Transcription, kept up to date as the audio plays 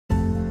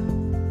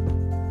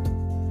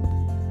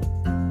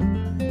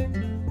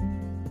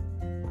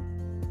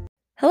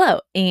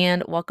Hello,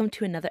 and welcome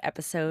to another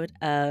episode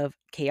of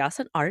Chaos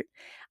and Art.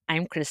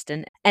 I'm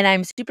Kristen, and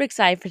I'm super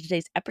excited for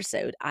today's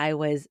episode. I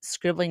was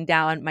scribbling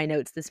down my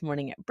notes this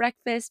morning at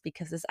breakfast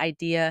because this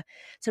idea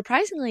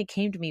surprisingly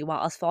came to me while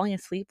I was falling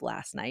asleep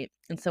last night.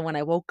 And so when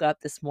I woke up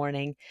this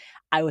morning,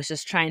 I was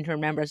just trying to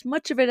remember as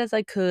much of it as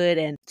I could.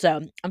 And so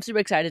I'm super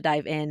excited to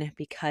dive in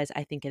because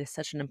I think it is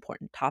such an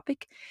important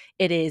topic.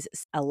 It is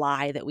a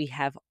lie that we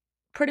have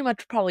pretty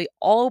much probably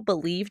all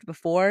believed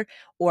before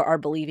or are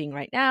believing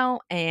right now.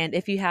 And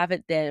if you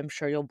haven't, then I'm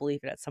sure you'll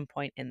believe it at some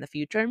point in the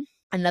future.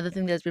 Another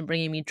thing that's been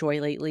bringing me joy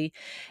lately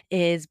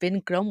is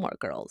been Gilmore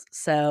Girls.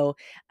 So,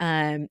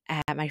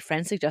 my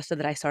friend suggested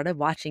that I started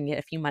watching it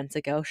a few months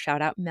ago.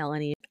 Shout out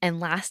Melanie. And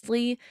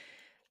lastly,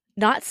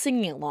 not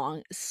singing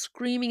along,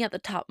 screaming at the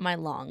top of my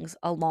lungs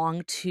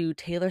along to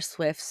Taylor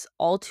Swift's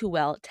All Too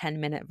Well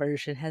 10-minute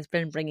version has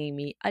been bringing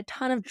me a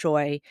ton of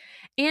joy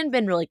and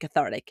been really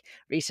cathartic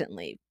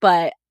recently.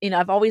 But,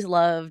 I've always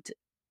loved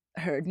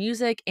her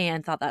music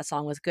and thought that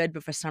song was good,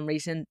 but for some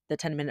reason, the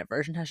 10-minute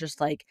version has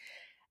just like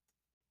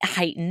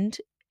heightened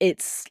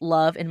its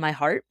love in my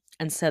heart.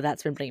 And so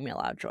that's been bringing me a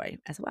lot of joy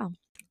as well.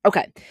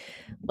 Okay,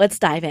 let's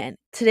dive in.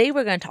 Today,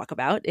 we're going to talk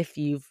about, if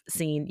you've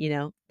seen,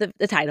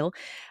 the title,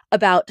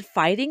 about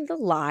fighting the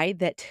lie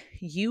that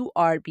you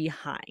are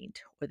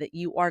behind or that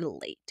you are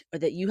late or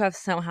that you have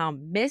somehow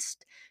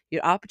missed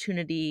your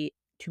opportunity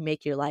to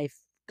make your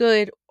life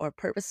good or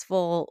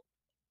purposeful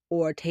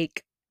or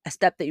take a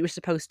step that you were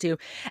supposed to,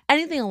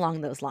 anything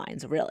along those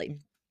lines, really.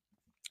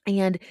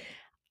 And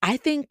I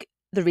think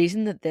the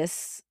reason that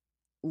this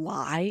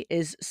lie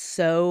is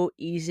so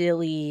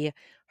easily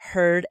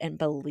heard and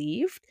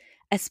believed,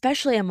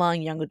 especially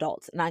among young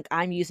adults, and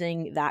I'm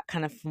using that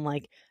kind of from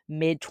like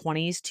mid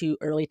 20s to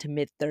early to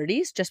mid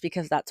 30s, just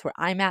because that's where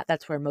I'm at.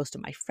 That's where most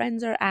of my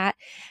friends are at.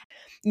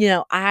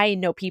 I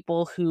know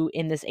people who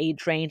in this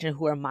age range and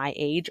who are my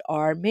age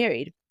are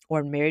married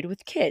or married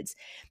with kids.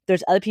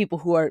 There's other people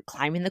who are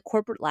climbing the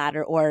corporate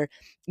ladder or,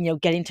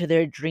 getting to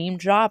their dream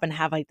job and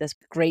have like this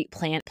great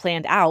plan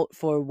planned out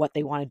for what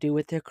they want to do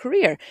with their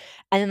career.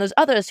 And then there's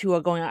others who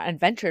are going on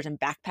adventures and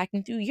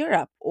backpacking through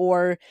Europe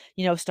or,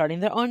 starting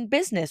their own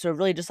business or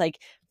really just like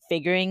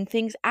figuring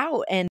things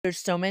out. And there's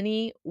so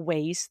many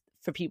ways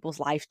for people's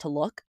lives to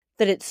look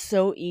that it's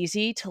so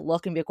easy to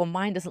look and be like, well,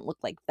 mine doesn't look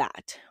like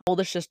that.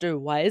 Older sister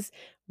was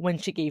when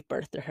she gave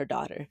birth to her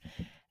daughter.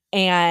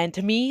 And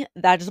to me,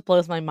 that just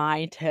blows my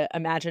mind to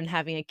imagine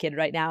having a kid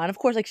right now. And of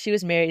course, like she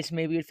was married, so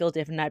maybe it would feel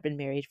different. I've been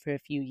married for a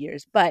few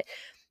years, but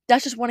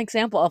that's just one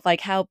example of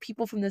like how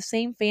people from the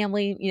same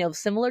family,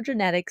 similar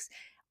genetics,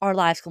 our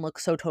lives can look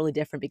so totally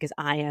different because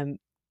I am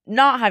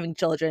not having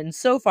children,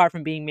 so far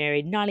from being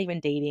married, not even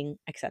dating,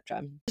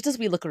 etc. Just as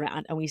we look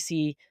around and we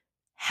see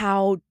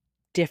how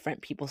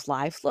different people's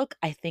lives look,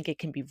 I think it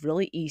can be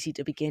really easy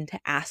to begin to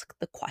ask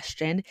the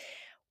question,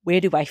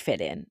 where do I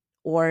fit in?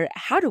 Or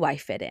how do I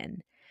fit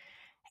in?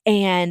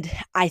 And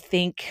I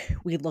think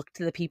we look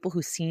to the people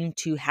who seem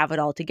to have it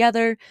all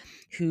together,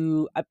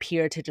 who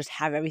appear to just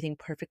have everything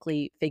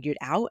perfectly figured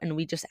out. And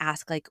we just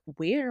ask, like,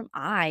 where am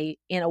I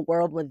in a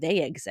world where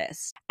they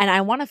exist? And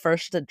I want to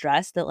first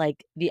address that,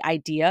 like, the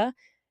idea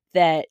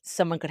that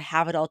someone could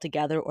have it all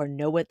together or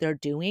know what they're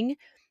doing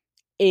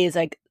is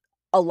like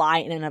a lie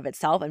in and of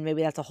itself. And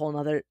maybe that's a whole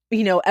nother,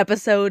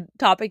 episode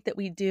topic that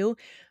we do.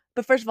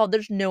 But first of all,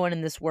 there's no one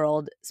in this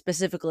world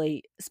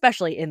specifically,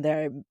 especially in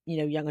their,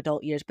 young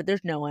adult years, but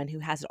there's no one who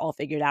has it all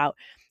figured out,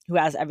 who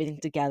has everything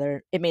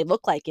together. It may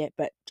look like it,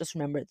 but just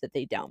remember that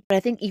they don't. But I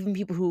think even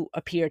people who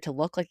appear to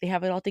look like they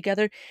have it all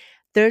together,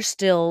 they're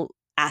still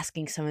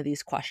asking some of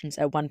these questions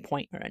at one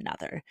point or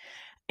another.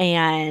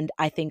 And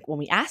I think when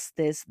we ask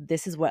this,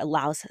 this is what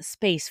allows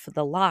space for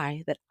the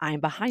lie that I'm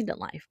behind in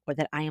life, or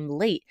that I am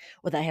late,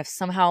 or that I have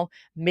somehow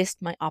missed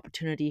my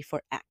opportunity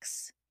for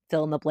X.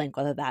 Fill in the blank,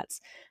 whether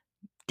that's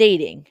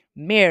dating,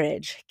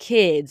 marriage,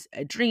 kids,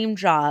 a dream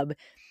job,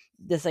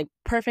 this like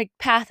perfect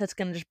path that's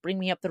going to just bring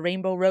me up the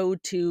rainbow road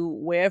to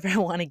wherever I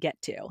want to get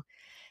to.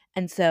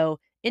 And so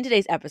in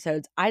today's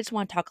episodes, I just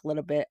want to talk a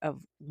little bit of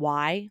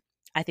why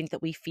I think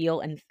that we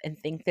feel and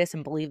think this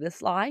and believe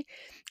this lie.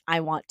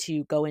 I want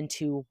to go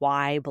into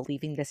why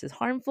believing this is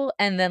harmful.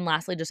 And then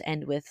lastly, just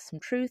end with some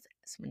truth,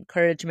 some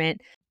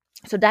encouragement.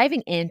 So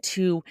diving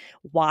into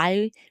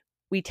why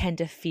we tend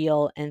to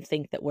feel and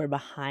think that we're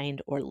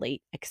behind or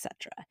late,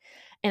 etc.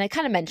 And I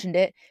kind of mentioned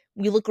it.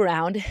 We look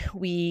around,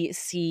 we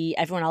see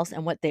everyone else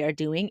and what they are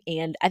doing.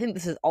 And I think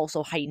this is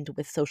also heightened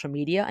with social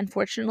media,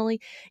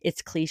 unfortunately.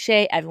 It's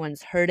cliche.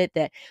 Everyone's heard it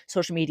that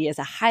social media is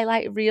a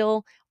highlight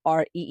reel,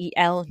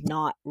 REEL,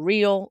 not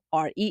real,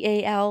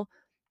 REAL.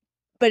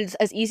 But it's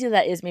as easy as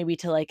that is maybe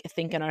to like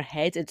think in our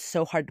heads, it's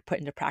so hard to put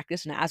into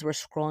practice. And as we're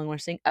scrolling, we're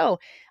saying, oh,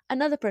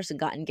 another person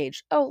got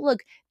engaged. Oh,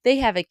 look, they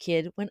have a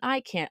kid when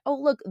I can't. Oh,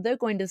 look, they're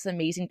going to this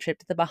amazing trip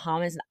to the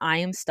Bahamas and I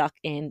am stuck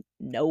in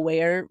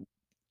nowhere,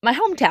 my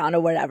hometown or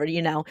whatever.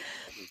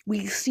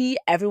 We see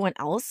everyone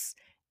else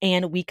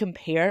and we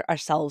compare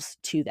ourselves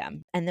to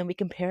them. And then we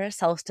compare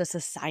ourselves to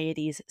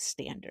society's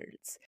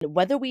standards.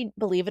 Whether we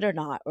believe it or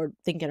not, or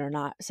think it or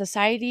not,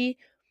 society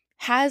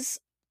has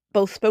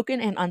both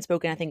spoken and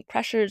unspoken, I think,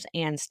 pressures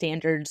and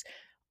standards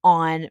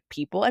on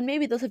people. And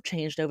maybe those have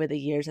changed over the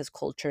years as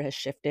culture has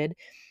shifted,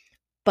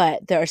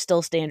 but there are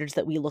still standards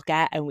that we look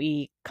at and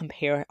we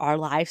compare our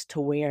lives to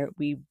where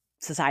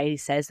society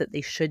says that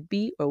they should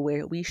be or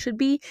where we should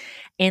be,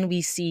 and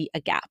we see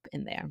a gap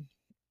in there.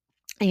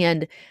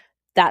 And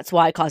that's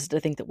why it causes us to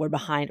think that we're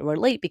behind or we're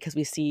late, because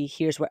we see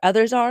here's where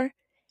others are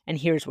and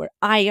here's where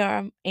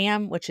I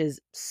am, which is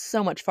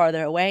so much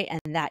farther away.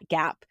 And that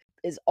gap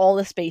is all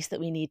the space that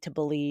we need to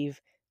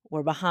believe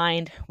we're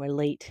behind, we're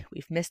late,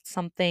 we've missed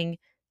something,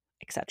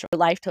 etc. For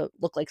life to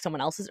look like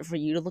someone else's or for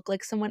you to look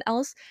like someone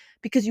else,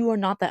 because you are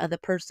not that other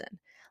person.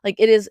 Like,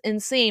 it is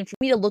insane for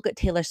me to look at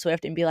Taylor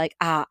Swift and be like,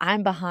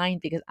 I'm behind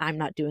because I'm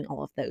not doing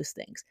all of those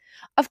things.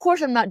 Of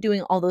course, I'm not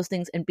doing all those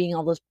things and being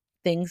all those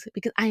things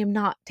because I am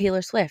not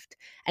Taylor Swift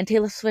and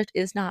Taylor Swift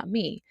is not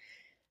me.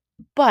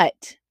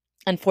 But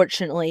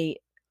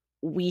unfortunately,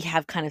 we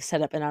have kind of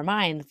set up in our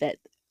mind that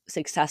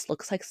success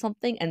looks like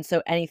something. And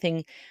so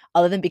anything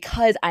other than,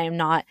 because I am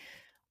not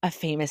a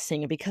famous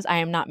singer, because I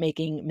am not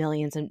making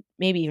millions and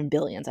maybe even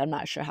billions, I'm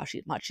not sure how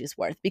much she's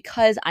worth,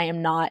 because I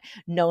am not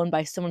known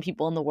by so many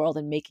people in the world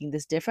and making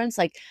this difference,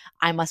 like,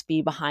 I must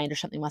be behind or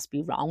something must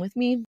be wrong with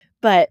me.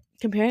 But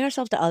comparing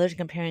ourselves to others and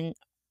comparing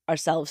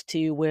ourselves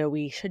to where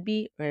we should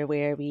be or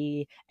where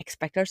we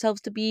expect ourselves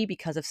to be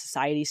because of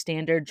society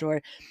standards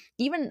or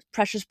even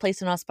pressures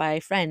placed on us by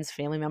friends,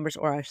 family members,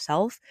 or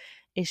ourselves,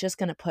 is just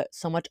going to put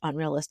so much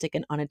unrealistic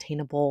and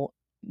unattainable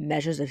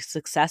measures of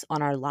success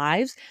on our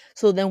lives.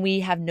 So then we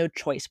have no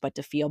choice but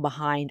to feel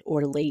behind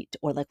or late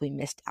or like we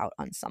missed out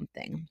on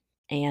something.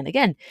 And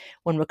again,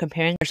 when we're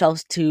comparing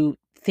ourselves to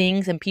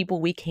things and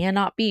people we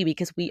cannot be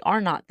because we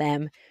are not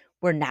them,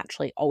 we're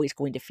naturally always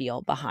going to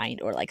feel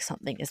behind or like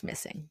something is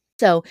missing.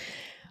 So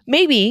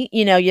maybe,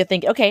 you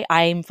think, okay,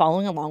 I'm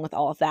following along with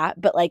all of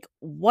that, but like,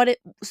 what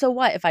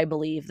if I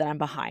believe that I'm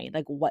behind?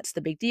 Like, what's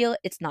the big deal?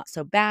 It's not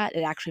so bad.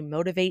 It actually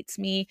motivates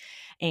me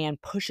and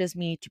pushes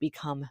me to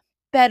become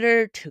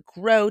better, to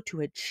grow,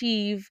 to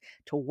achieve,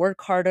 to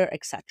work harder,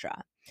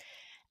 etc.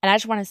 And I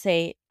just want to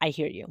say, I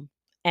hear you.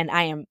 And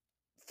I am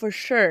for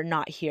sure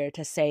not here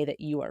to say that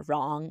you are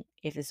wrong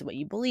if this is what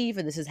you believe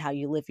or this is how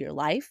you live your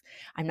life.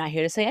 I'm not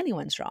here to say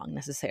anyone's wrong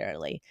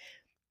necessarily.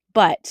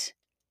 But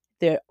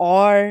there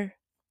are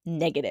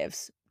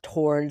negatives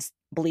towards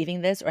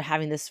believing this or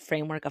having this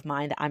framework of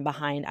mind that I'm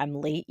behind, I'm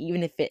late,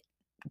 even if it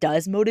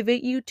does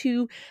motivate you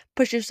to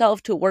push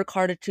yourself, to work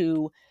harder,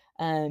 to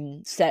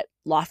set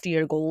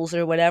loftier goals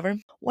or whatever.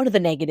 One of the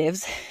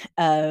negatives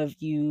of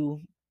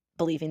you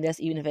believing this,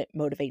 even if it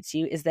motivates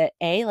you, is that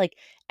like,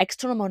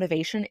 external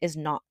motivation is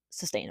not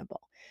sustainable.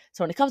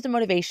 So when it comes to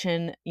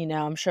motivation,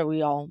 I'm sure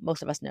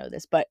most of us know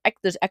this, but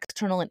there's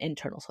external and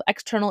internal. So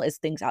external is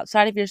things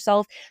outside of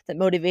yourself that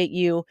motivate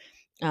you.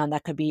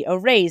 That could be a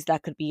raise,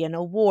 that could be an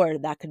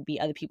award, that could be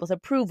other people's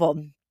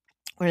approval.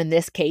 Or in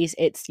this case,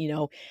 it's,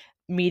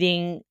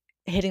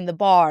 hitting the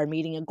bar,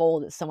 meeting a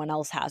goal that someone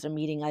else has, or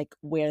meeting like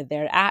where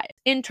they're at.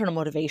 Internal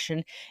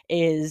motivation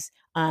is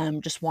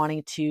just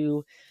wanting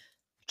to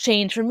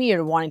change for me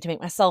or wanting to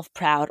make myself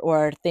proud,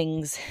 or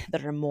things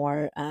that are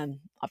more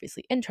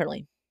obviously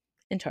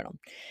internal.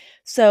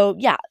 So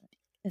yeah,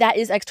 that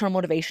is external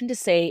motivation, to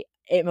say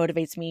it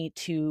motivates me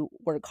to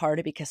work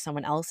harder because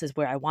someone else is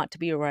where I want to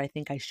be or where I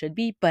think I should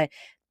be, but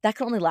that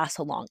can only last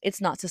so long.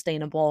 It's not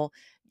sustainable.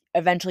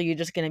 Eventually, you're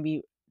just going to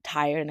be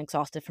tired and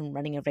exhausted from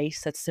running a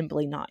race that's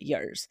simply not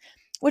yours.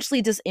 Which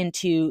leads us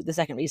into the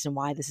second reason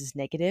why this is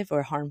negative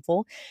or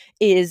harmful,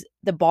 is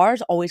the bar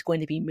is always going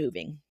to be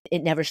moving.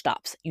 It never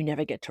stops. You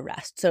never get to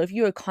rest. So if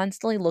you are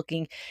constantly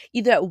looking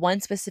either at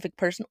one specific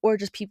person or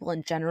just people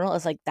in general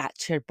as like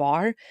that's your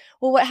bar,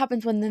 well, what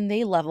happens when then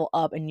they level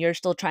up and you're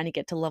still trying to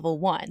get to level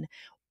 1?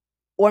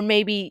 Or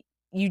maybe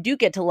you do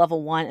get to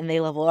level 1 and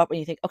they level up and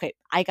you think, okay,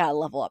 I gotta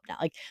level up now.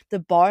 Like, the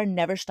bar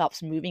never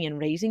stops moving and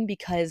raising,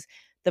 because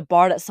the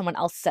bar that someone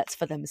else sets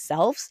for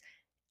themselves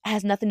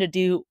has nothing to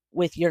do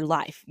with your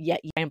life,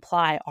 yet you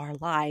imply our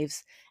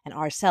lives and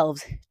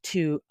ourselves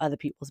to other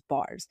people's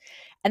bars.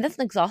 And that's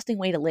an exhausting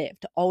way to live,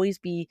 to always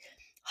be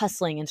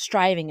hustling and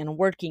striving and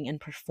working and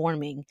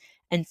performing,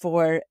 and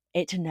for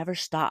it to never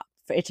stop,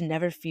 for it to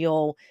never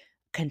feel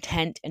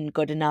content and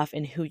good enough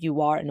in who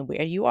you are and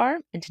where you are,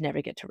 and to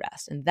never get to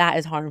rest. And that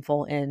is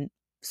harmful in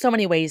so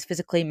many ways: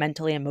 physically,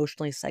 mentally,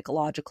 emotionally,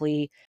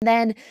 psychologically. And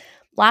then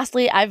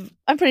lastly, I'm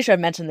pretty sure I've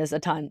mentioned this a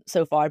ton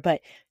so far,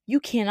 but you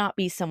cannot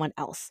be someone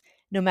else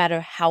no matter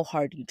how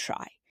hard you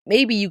try.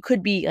 Maybe you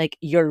could be like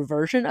your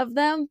version of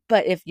them,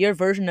 but if your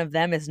version of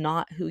them is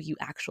not who you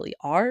actually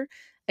are,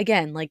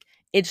 again, like,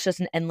 it's just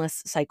an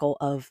endless cycle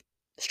of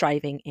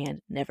striving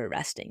and never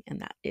resting. And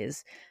that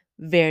is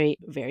very,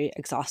 very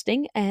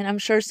exhausting. And I'm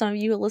sure some of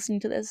you listening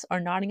to this are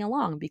nodding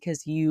along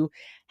because you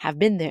have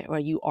been there or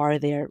you are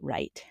there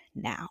right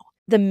now.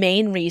 The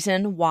main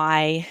reason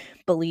why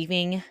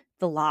believing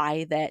the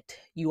lie that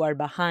you are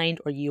behind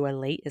or you are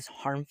late is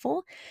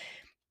harmful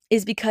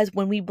is because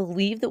when we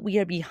believe that we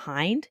are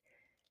behind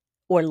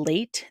or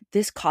late,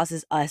 this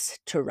causes us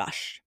to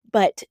rush.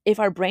 But if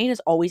our brain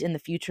is always in the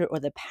future or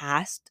the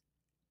past,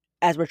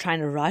 as we're trying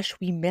to rush,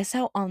 we miss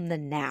out on the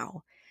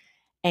now.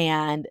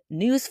 And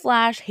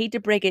newsflash, hate to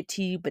break it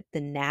to you, but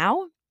the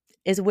now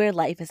is where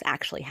life is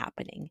actually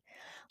happening.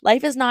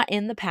 Life is not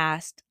in the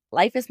past.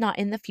 Life is not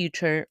in the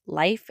future.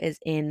 Life is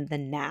in the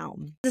now.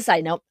 As a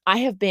side note, I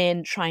have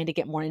been trying to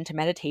get more into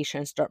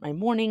meditation, start my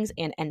mornings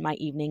and end my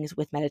evenings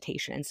with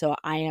meditation. And so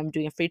I am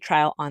doing a free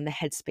trial on the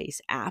Headspace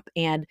app.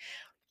 And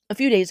a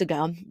few days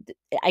ago,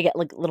 I get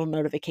like little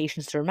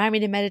notifications to remind me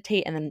to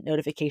meditate, and then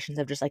notifications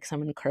of just like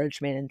some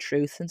encouragement and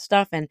truth and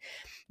stuff. And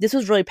this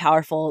was really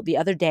powerful. The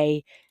other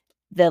day,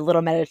 the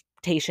little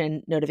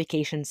meditation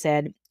notification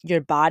said,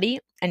 your body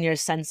and your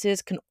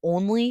senses can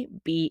only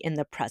be in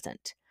the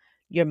present.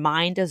 Your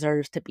mind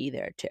deserves to be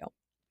there too.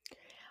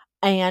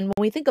 And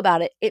when we think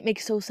about it, it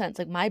makes so sense.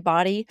 Like my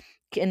body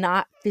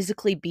cannot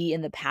physically be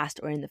in the past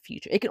or in the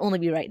future. It can only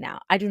be right now.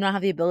 I do not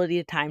have the ability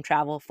to time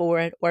travel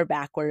forward or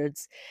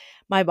backwards.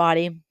 My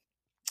body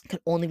can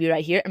only be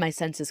right here, and my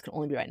senses can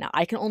only be right now.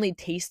 I can only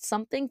taste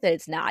something that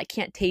it's now. I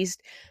can't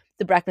taste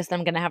the breakfast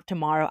I'm going to have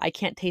tomorrow. I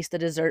can't taste the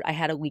dessert I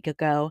had a week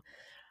ago.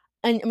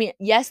 And I mean,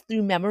 yes,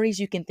 through memories,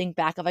 you can think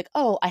back of like,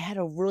 oh, I had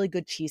a really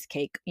good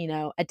cheesecake,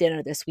 at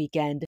dinner this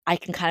weekend. I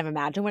can kind of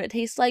imagine what it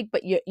tastes like,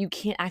 but you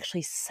can't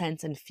actually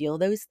sense and feel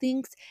those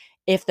things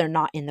if they're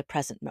not in the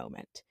present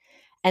moment.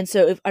 And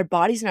so if our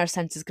bodies and our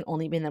senses can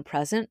only be in the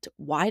present,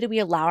 why do we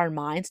allow our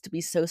minds to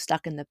be so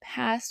stuck in the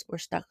past or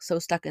so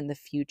stuck in the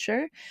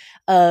future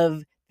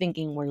of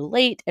thinking we're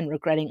late and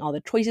regretting all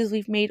the choices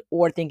we've made,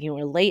 or thinking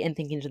we're late and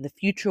thinking to the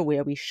future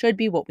where we should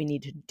be, what we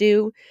need to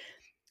do?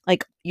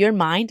 Like your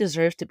mind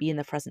deserves to be in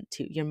the present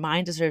too. Your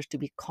mind deserves to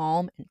be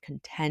calm and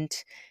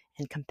content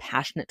and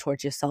compassionate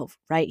towards yourself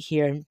right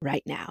here,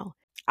 right now.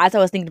 As I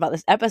was thinking about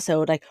this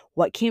episode, like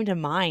what came to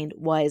mind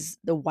was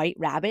the white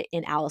rabbit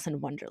in Alice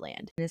in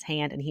Wonderland in his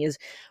hand, and he is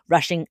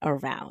rushing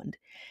around.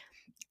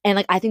 And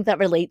like I think that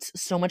relates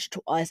so much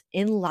to us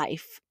in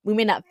life. We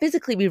may not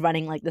physically be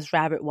running like this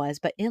rabbit was,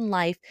 but in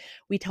life,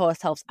 we tell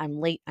ourselves, I'm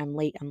late, I'm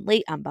late, I'm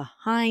late, I'm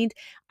behind.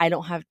 I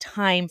don't have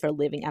time for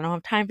living. I don't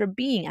have time for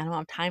being. I don't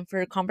have time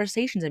for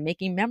conversations and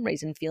making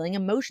memories and feeling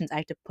emotions. I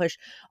have to push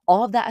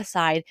all of that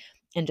aside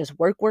and just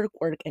work, work,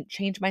 work and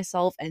change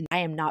myself. And I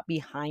am not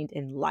behind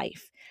in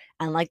life.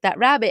 And like that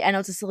rabbit, I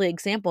know it's a silly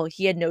example.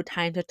 He had no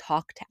time to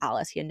talk to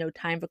Alice. He had no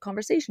time for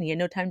conversation. He had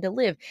no time to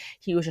live.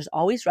 He was just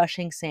always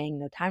rushing, saying,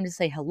 no time to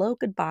say hello,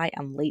 goodbye.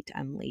 I'm late,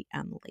 I'm late,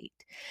 I'm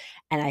late.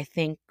 And I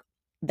think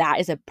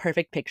that is a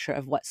perfect picture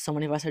of what so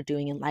many of us are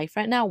doing in life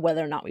right now,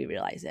 whether or not we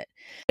realize it.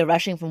 We're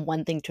rushing from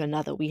one thing to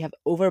another. We have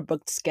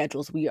overbooked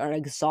schedules. We are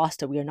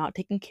exhausted. We are not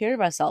taking care of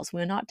ourselves. We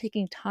are not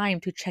taking time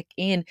to check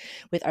in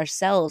with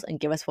ourselves and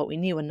give us what we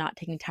need. We're not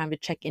taking time to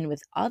check in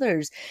with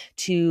others,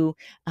 to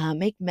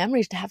make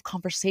memories, to have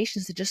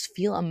conversations, to just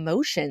feel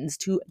emotions,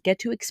 to get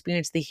to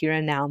experience the here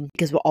and now,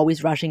 because we're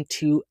always rushing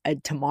to a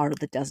tomorrow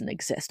that doesn't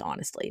exist,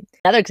 honestly.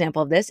 Another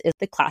example of this is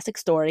the classic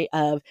story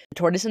of the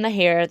tortoise and the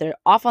hare. They're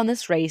off on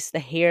this race.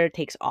 The hare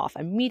takes off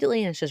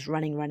immediately and it's just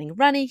running, running,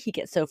 running. He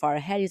gets so far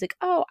ahead. He's like,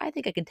 oh, I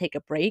think I can take a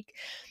break.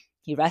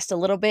 He rests a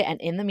little bit. And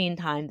in the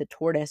meantime, the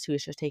tortoise, who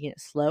is just taking it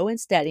slow and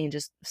steady and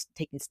just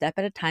taking a step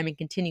at a time and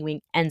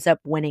continuing, ends up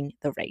winning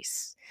the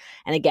race.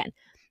 And again,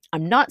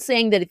 I'm not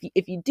saying that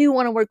if you do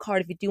want to work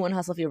hard, if you do want to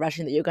hustle, if you're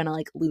rushing, that you're going to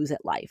like lose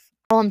at life.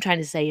 All I'm trying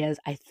to say is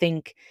I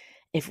think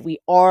if we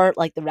are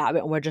like the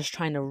rabbit and we're just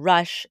trying to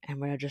rush and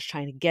we're just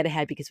trying to get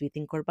ahead because we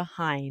think we're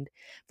behind,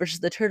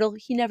 versus the turtle,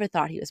 he never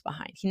thought he was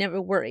behind. He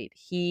never worried.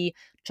 He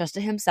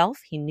trusted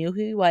himself. He knew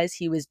who he was.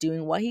 He was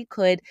doing what he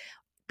could,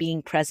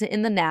 being present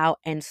in the now,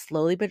 and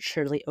slowly but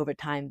surely over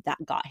time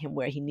that got him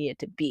where he needed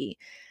to be.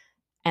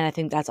 And I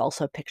think that's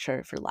also a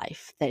picture for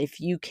life, that if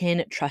you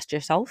can trust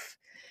yourself,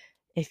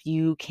 if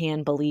you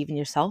can believe in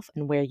yourself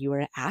and where you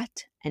are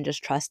at, and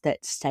just trust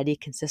that steady,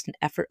 consistent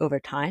effort over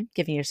time,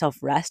 giving yourself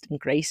rest and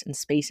grace and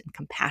space and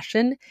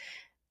compassion,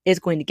 is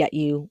going to get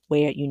you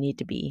where you need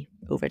to be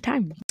over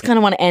time. I kind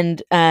of want to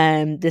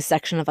end this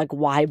section of like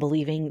why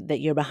believing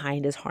that you're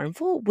behind is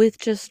harmful with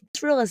just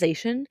this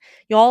realization,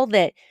 y'all,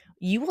 that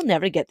you will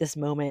never get this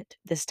moment,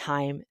 this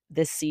time,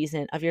 this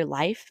season of your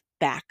life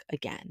back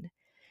again.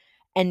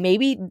 And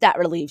maybe that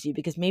relieves you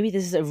because maybe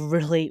this is a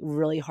really,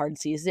 really hard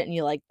season and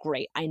you're like,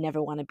 great, I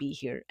never want to be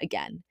here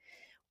again.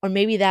 Or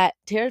maybe that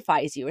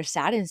terrifies you or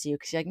saddens you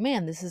because you're like,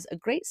 man, this is a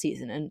great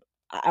season and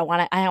I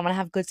want to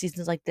have good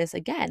seasons like this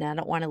again. And I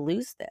don't want to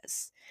lose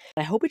this.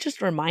 I hope it's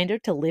just a reminder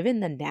to live in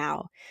the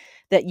now,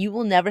 that you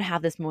will never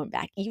have this moment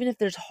back, even if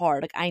there's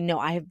hard. Like I know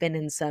I have been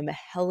in some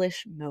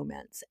hellish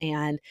moments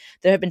and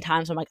there have been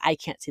times where I'm like, I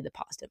can't see the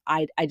positive.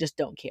 I just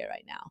don't care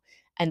right now.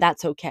 And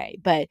that's okay.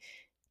 But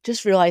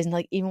just realizing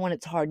like even when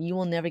it's hard, you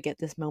will never get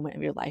this moment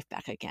of your life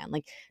back again.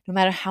 Like no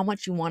matter how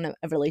much you want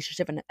a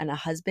relationship and a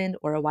husband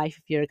or a wife,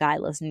 if you're a guy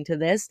listening to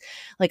this,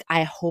 like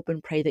I hope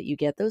and pray that you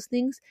get those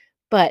things.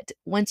 But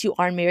once you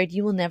are married,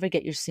 you will never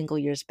get your single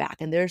years back.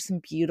 And there's some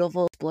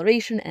beautiful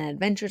exploration and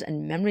adventures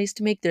and memories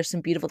to make. There's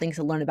some beautiful things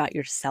to learn about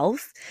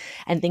yourself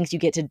and things you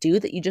get to do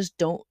that you just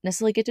don't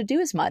necessarily get to do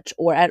as much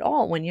or at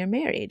all when you're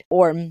married.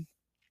 Or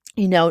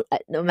no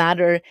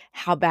matter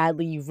how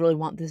badly you really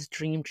want this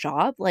dream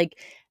job, like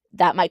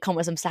that might come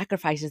with some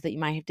sacrifices that you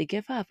might have to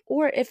give up.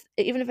 Or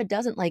even if it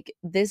doesn't, like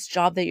this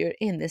job that you're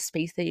in, this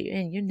space that you're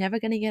in, you're never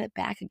going to get it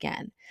back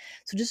again.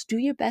 So just do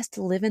your best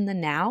to live in the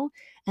now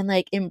and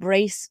like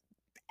embrace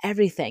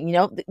everything,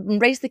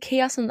 embrace the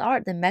chaos and the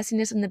art, the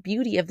messiness and the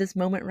beauty of this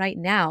moment right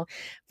now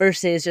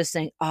versus just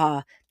saying,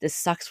 this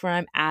sucks where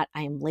I'm at.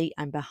 I am late.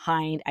 I'm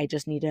behind. I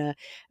just need to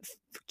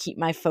keep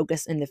my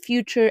focus in the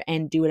future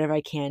and do whatever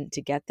I can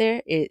to get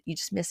there. You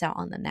just miss out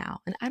on the now.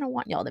 And I don't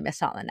want y'all to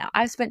miss out on the now.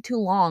 I've spent too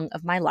long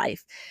of my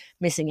life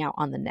missing out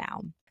on the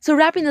now. So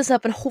wrapping this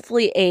up in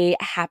hopefully a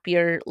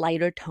happier,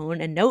 lighter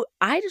tone and note,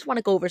 I just want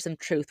to go over some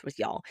truth with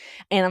y'all.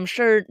 And I'm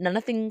sure none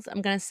of the things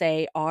I'm going to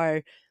say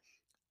are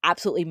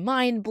absolutely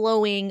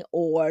mind-blowing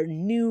or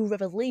new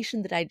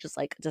revelation that I just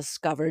like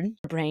discovered.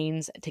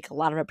 Brains take a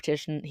lot of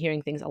repetition,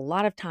 hearing things a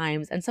lot of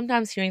times, and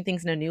sometimes hearing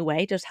things in a new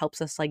way just helps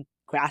us like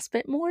grasp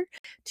it more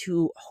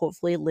to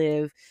hopefully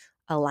live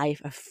a life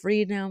of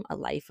freedom, a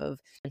life of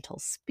mental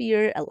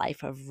spirit, a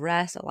life of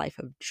rest, a life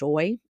of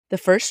joy. The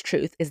first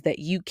truth is that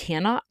you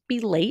cannot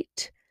be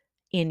late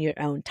in your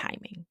own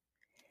timing.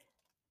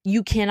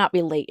 You cannot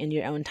be late in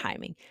your own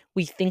timing.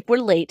 We think we're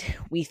late.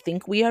 We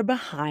think we are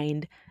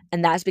behind.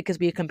 And that's because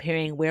we are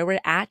comparing where we're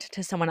at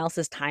to someone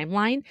else's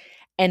timeline.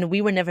 And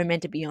we were never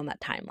meant to be on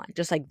that timeline,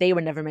 just like they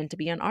were never meant to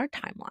be on our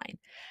timeline.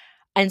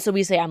 And so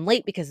we say, I'm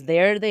late because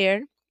they're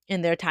there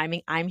in their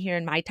timing. I'm here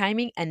in my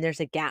timing. And there's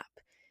a gap.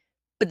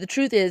 But the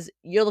truth is,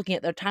 you're looking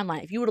at their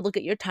timeline. If you were to look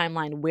at your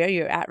timeline, where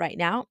you're at right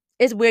now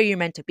is where you're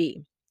meant to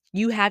be.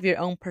 You have your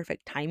own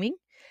perfect timing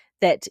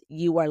that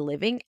you are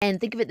living. And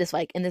think of it this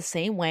way, like in the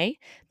same way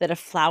that a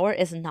flower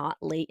is not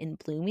late in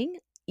blooming,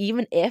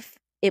 even if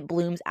it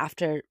blooms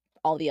after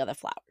all the other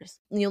flowers.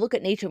 When you look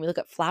at nature and we look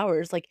at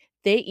flowers, like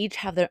they each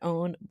have their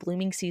own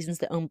blooming seasons,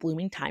 their own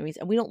blooming timings.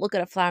 And we don't look at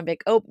a flower and be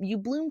like, oh, you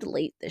bloomed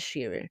late this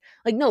year.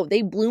 Like, no,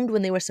 they bloomed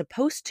when they were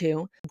supposed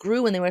to,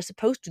 grew when they were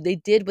supposed to. They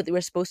did what they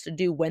were supposed to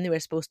do when they were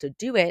supposed to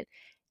do it.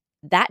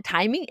 That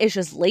timing is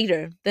just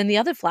later than the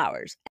other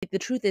flowers. Like, the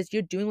truth is,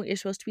 you're doing what you're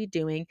supposed to be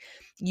doing.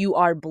 You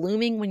are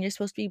blooming when you're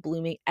supposed to be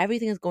blooming.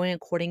 Everything is going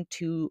according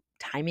to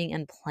timing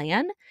and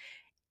plan.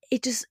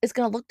 It's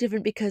going to look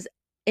different because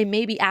it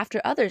may be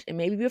after others. It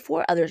may be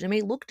before others. It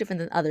may look different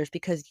than others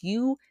because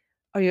you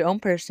are your own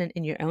person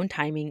in your own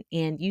timing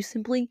and you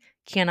simply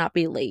cannot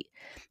be late.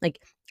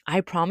 Like, I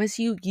promise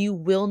you, you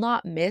will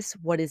not miss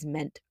what is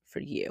meant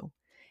for you.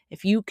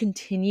 If you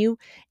continue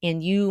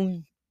and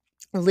you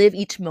live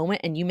each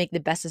moment and you make the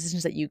best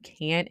decisions that you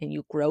can and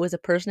you grow as a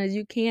person as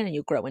you can and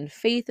you grow in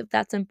faith if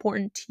that's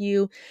important to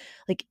you,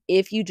 like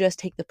if you just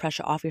take the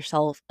pressure off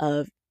yourself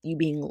of you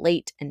being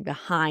late and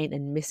behind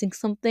and missing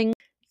something,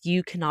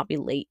 you cannot be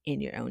late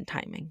in your own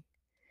timing.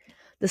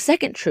 The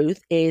second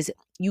truth is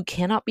you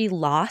cannot be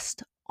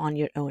lost on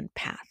your own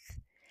path.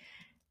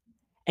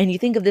 And you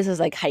think of this as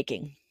like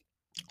hiking.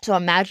 So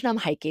imagine I'm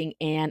hiking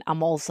and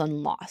I'm all of a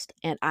sudden lost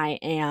and I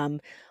am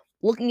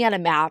looking at a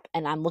map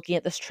and I'm looking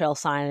at this trail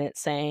sign and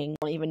it's saying,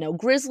 I don't even know,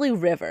 Grizzly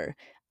River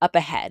up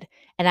ahead.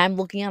 And I'm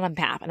looking at a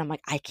map and I'm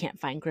like, I can't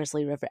find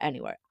Grizzly River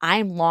anywhere.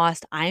 I'm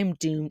lost, I'm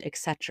doomed,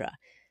 etc.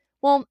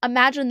 Well,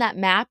 imagine that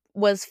map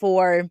was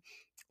for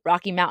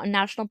Rocky Mountain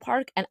National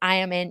Park and I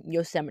am in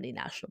Yosemite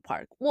National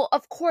Park. Well,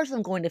 of course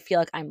I'm going to feel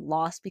like I'm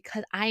lost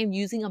because I am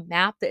using a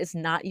map that is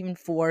not even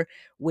for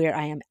where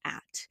I am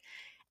at.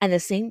 And the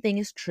same thing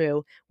is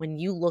true when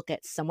you look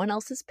at someone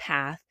else's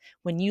path,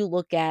 when you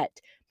look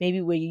at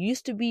maybe where you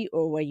used to be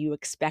or where you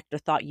expect or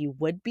thought you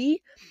would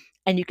be,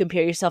 and you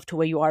compare yourself to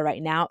where you are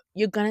right now,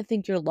 you're going to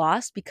think you're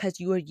lost because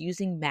you are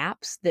using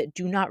maps that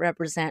do not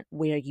represent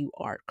where you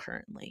are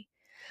currently.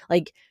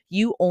 Like,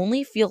 you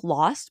only feel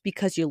lost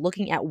because you're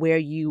looking at where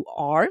you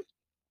are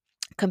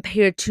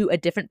compared to a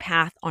different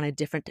path on a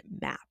different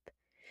map.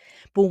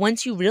 But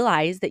once you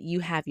realize that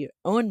you have your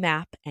own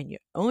map and your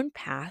own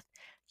path,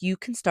 you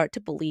can start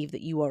to believe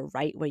that you are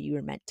right where you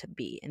are meant to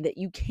be and that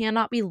you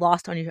cannot be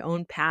lost on your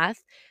own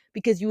path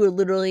because you are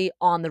literally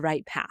on the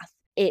right path.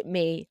 It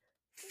may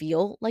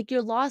feel like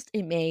you're lost.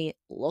 It may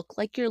look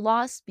like you're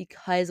lost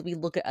because we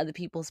look at other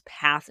people's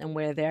paths and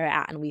where they're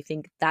at and we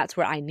think that's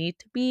where I need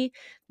to be.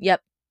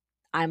 Yep,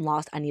 I'm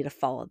lost. I need to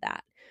follow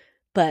that.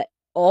 But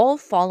all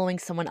following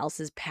someone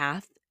else's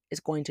path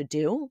is going to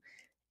do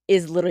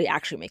is literally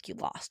actually make you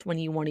lost when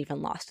you weren't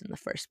even lost in the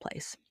first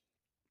place.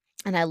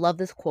 And I love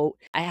this quote.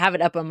 I have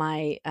it up on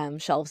my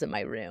shelves in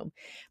my room,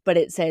 but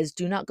it says,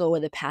 "Do not go where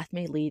the path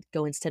may lead.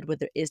 Go instead where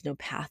there is no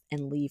path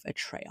and leave a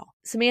trail."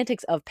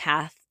 Semantics of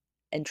path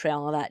and trail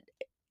and all that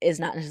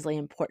is not necessarily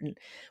important.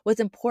 What's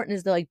important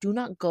is like, do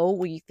not go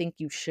where you think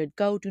you should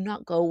go. Do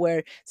not go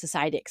where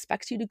society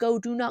expects you to go.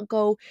 Do not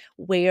go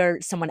where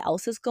someone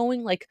else is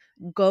going. Like,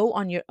 go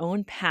on your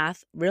own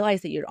path,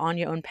 realize that you're on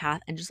your own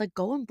path and just like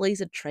go and blaze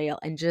a trail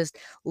and just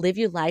live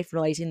your life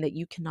realizing that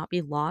you cannot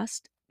be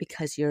lost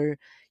because you're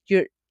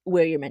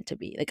where you're meant to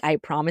be. Like, I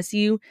promise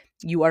you,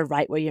 you are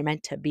right where you're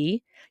meant to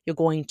be. You're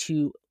going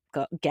to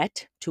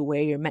get to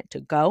where you're meant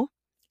to go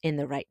in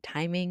the right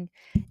timing,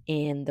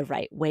 in the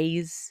right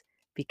ways,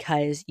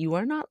 because you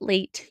are not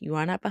late, you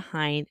are not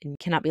behind, and you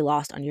cannot be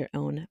lost on your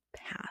own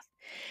path.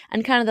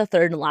 And kind of the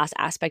third and last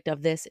aspect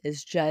of this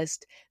is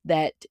just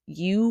that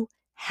you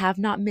have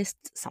not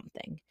missed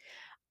something.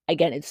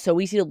 Again, it's so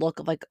easy to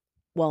look like,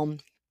 well,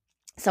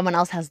 someone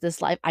else has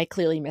this life, I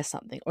clearly missed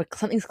something, or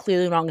something's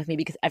clearly wrong with me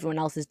because everyone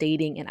else is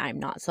dating and I'm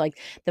not. So like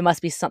there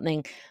must be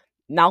something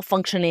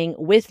malfunctioning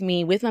with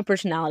me, with my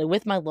personality,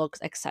 with my looks,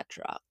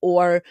 etc.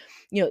 Or,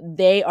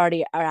 they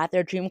already are at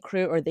their dream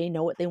career, or they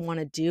know what they want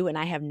to do and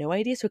I have no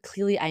idea. So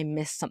clearly I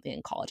missed something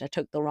in college. I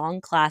took the wrong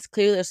class.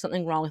 Clearly there's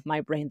something wrong with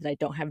my brain that I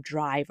don't have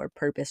drive or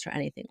purpose or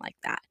anything like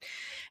that.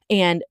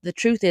 And the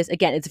truth is,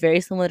 again, it's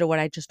very similar to what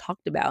I just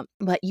talked about,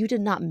 but you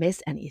did not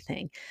miss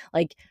anything.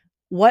 Like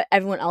what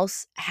everyone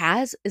else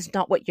has is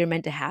not what you're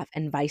meant to have,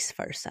 and vice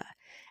versa.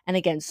 And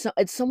again, so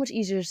it's so much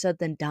easier said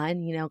than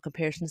done,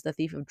 comparisons to the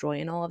thief of joy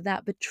and all of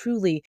that. But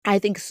truly, I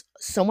think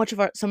so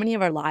many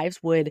of our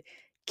lives would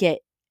get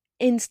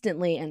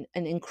instantly and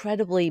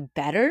incredibly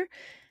better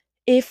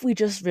if we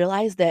just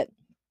realize that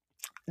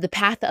the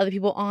path that other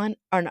people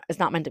is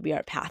not meant to be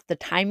our path. The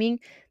timing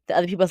that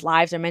other people's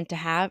lives are meant to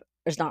have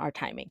is not our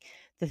timing.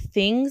 The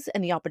things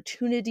and the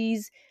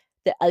opportunities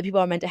that other people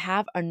are meant to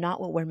have are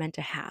not what we're meant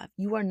to have.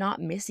 You are not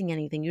missing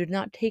anything. You did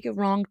not take a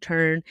wrong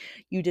turn.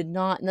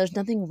 And there's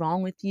nothing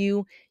wrong with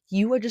you.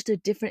 You are just a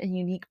different and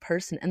unique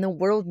person, and the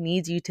world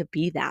needs you to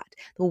be that.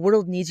 The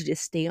world needs you to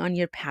stay on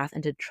your path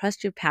and to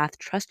trust your path,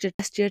 trust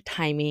your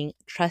timing,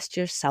 trust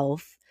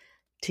yourself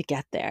to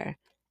get there.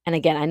 And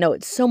again, I know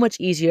it's so much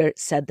easier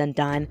said than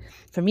done.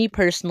 For me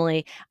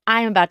personally,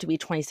 I am about to be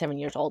 27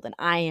 years old and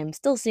I am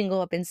still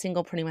single. I've been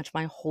single pretty much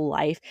my whole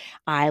life.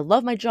 I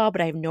love my job,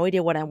 but I have no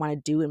idea what I want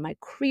to do in my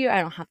career. I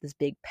don't have this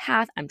big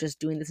path. I'm just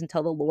doing this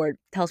until the Lord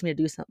tells me to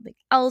do something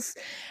else.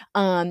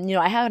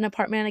 I have an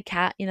apartment and a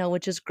cat,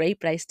 which is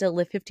great, but I still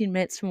live 15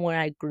 minutes from where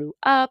I grew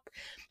up.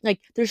 Like,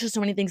 there's just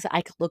so many things that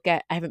I could look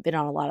at. I haven't been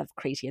on a lot of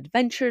crazy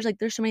adventures. Like,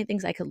 there's so many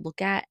things I could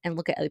look at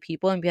other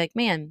people and be like,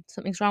 man,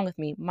 something's wrong with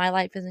me. My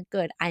life isn't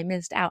good. I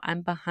missed out.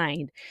 I'm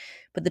behind.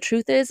 But the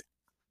truth is,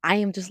 I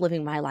am just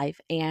living my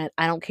life, and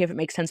I don't care if it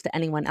makes sense to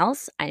anyone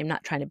else. I am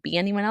not trying to be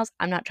anyone else.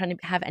 I'm not trying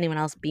to have anyone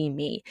else be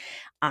me.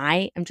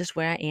 I am just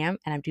where I am,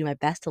 and I'm doing my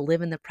best to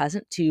live in the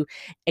present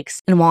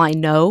and while I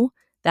know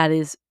that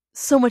is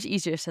so much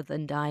easier said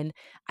than done,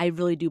 I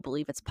really do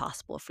believe it's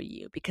possible for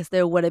you, because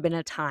there would have been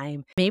a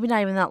time, maybe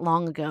not even that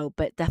long ago,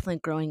 but definitely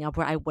growing up,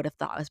 where I would have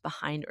thought I was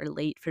behind or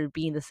late for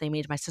being the same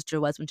age my sister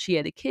was when she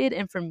had a kid,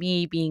 and for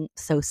me being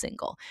so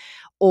single,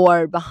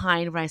 or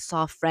behind when I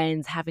saw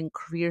friends having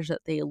careers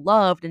that they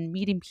loved and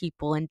meeting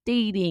people and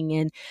dating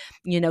and,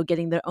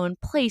 getting their own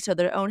place or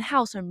their own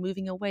house or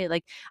moving away.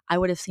 Like, I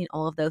would have seen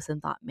all of those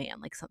and thought,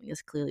 man, like something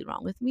is clearly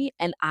wrong with me.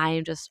 And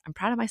I'm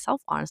proud of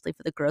myself, honestly,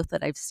 for the growth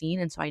that I've seen.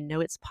 And so I know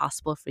it's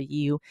possible for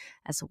you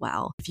as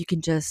well. If you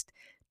can just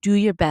do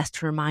your best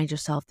to remind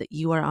yourself that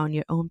you are on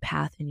your own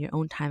path in your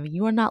own time.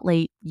 You are not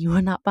late. You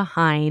are not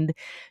behind.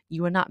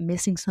 You are not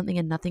missing something,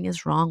 and nothing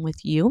is wrong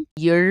with you.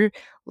 Your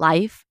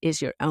life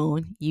is your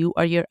own. You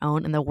are your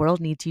own, and the world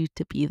needs you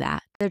to be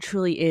that. There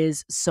truly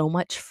is so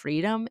much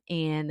freedom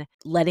in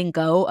letting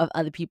go of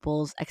other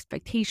people's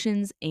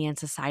expectations and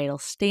societal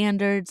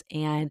standards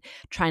and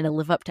trying to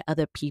live up to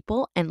other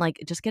people, and like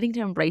just getting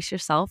to embrace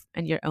yourself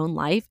and your own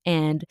life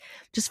and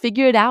just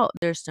figure it out.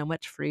 There's so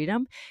much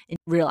freedom in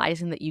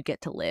realizing that you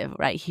get to live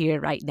right here,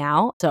 right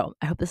now. So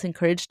I hope this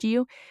encouraged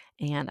you,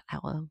 and I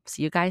will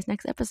see you guys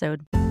next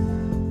episode.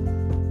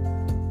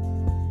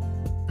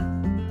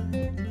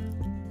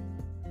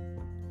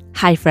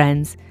 Hi,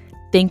 friends.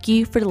 Thank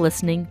you for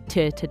listening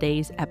to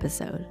today's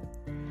episode.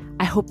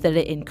 I hope that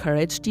it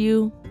encouraged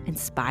you,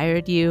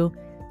 inspired you,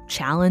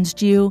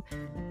 challenged you,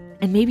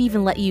 and maybe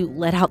even let you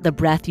let out the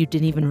breath you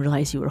didn't even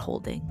realize you were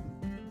holding.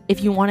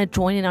 If you want to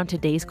join in on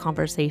today's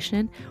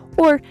conversation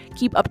or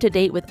keep up to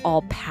date with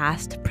all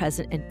past,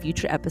 present, and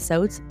future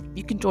episodes,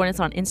 you can join us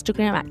on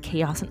Instagram at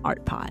Chaos and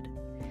Art Pod.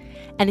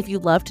 And if you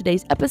love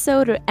today's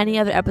episode or any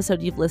other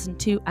episode you've listened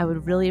to, I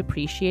would really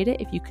appreciate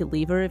it if you could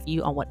leave a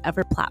review on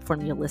whatever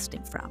platform you're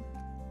listening from.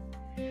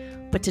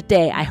 But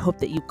today, I hope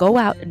that you go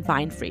out and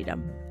find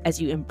freedom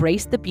as you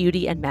embrace the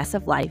beauty and mess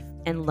of life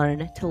and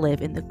learn to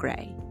live in the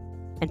gray.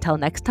 Until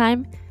next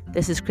time,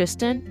 this is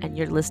Kristen, and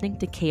you're listening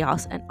to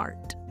Chaos and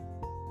Art.